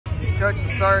Coach, to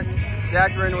start,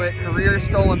 Jack Renwick, career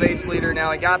stolen base leader.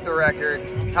 Now he got the record.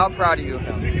 How proud are you of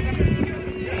him?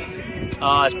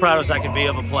 As proud as I can be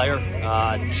of a player.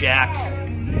 Jack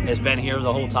has been here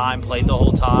the whole time, played the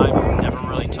whole time, never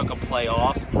really took a play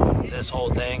off. This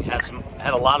whole thing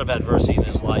had a lot of adversity in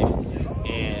his life,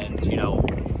 and you know,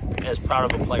 as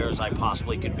proud of a player as I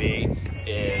possibly could be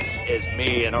is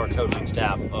me and our coaching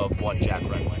staff of what Jack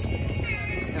Renwick.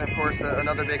 And of course,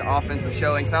 another big offensive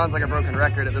showing. Sounds like a broken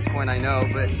record at this point, I know,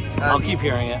 but I'll keep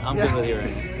hearing it. I'm good with hearing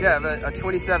it. Yeah, but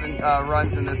 27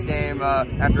 runs in this game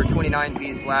after a 29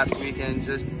 piece last weekend.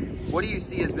 Just what do you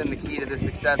see has been the key to this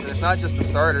success? And it's not just the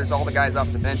starters; all the guys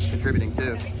off the bench contributing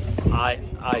too.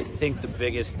 I think the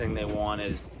biggest thing they want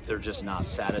is they're just not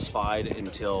satisfied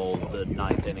until the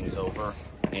 9th inning's over,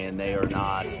 and they are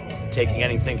not taking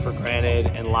anything for granted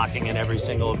and locking in every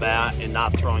single at bat and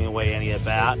not throwing away any at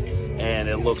bat. And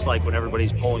it looks like when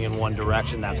everybody's pulling in one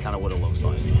direction, that's kind of what it looks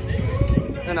like.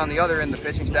 And on the other end, the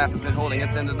pitching staff has been holding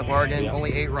its end of the bargain. Yeah.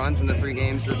 Only 8 runs in the 3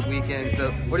 games this weekend. So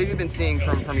what have you been seeing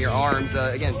from your arms?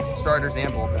 Again, starters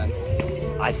and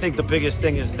bullpen. I think the biggest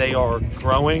thing is they are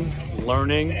growing,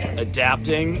 learning,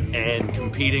 adapting, and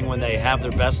competing when they have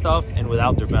their best stuff and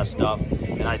without their best stuff.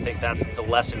 And I think that's the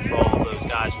lesson for all of those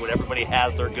guys. When everybody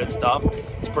has their good stuff,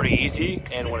 it's pretty easy.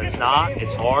 And when it's not,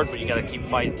 it's hard, but you got to keep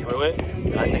fighting through it.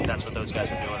 And I think that's what those guys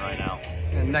are doing right now.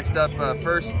 And next up,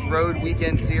 first road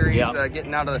weekend series,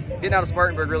 getting out of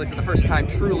Spartanburg really for the first time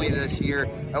truly this year.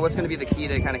 What's going to be the key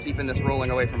to kind of keeping this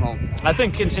rolling away from home? I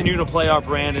think continue to play our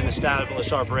brand and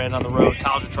establish our brand on the road.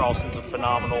 College of Charleston's a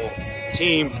phenomenal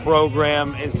team,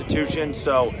 program, institution,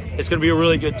 so it's going to be a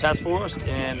really good test for us.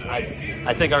 And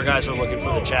I think our guys are looking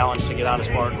for the challenge to get out of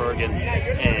Spartanburg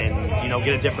and you know,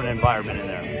 get a different environment in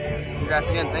there. Congrats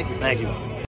again. Thank you. Thank you.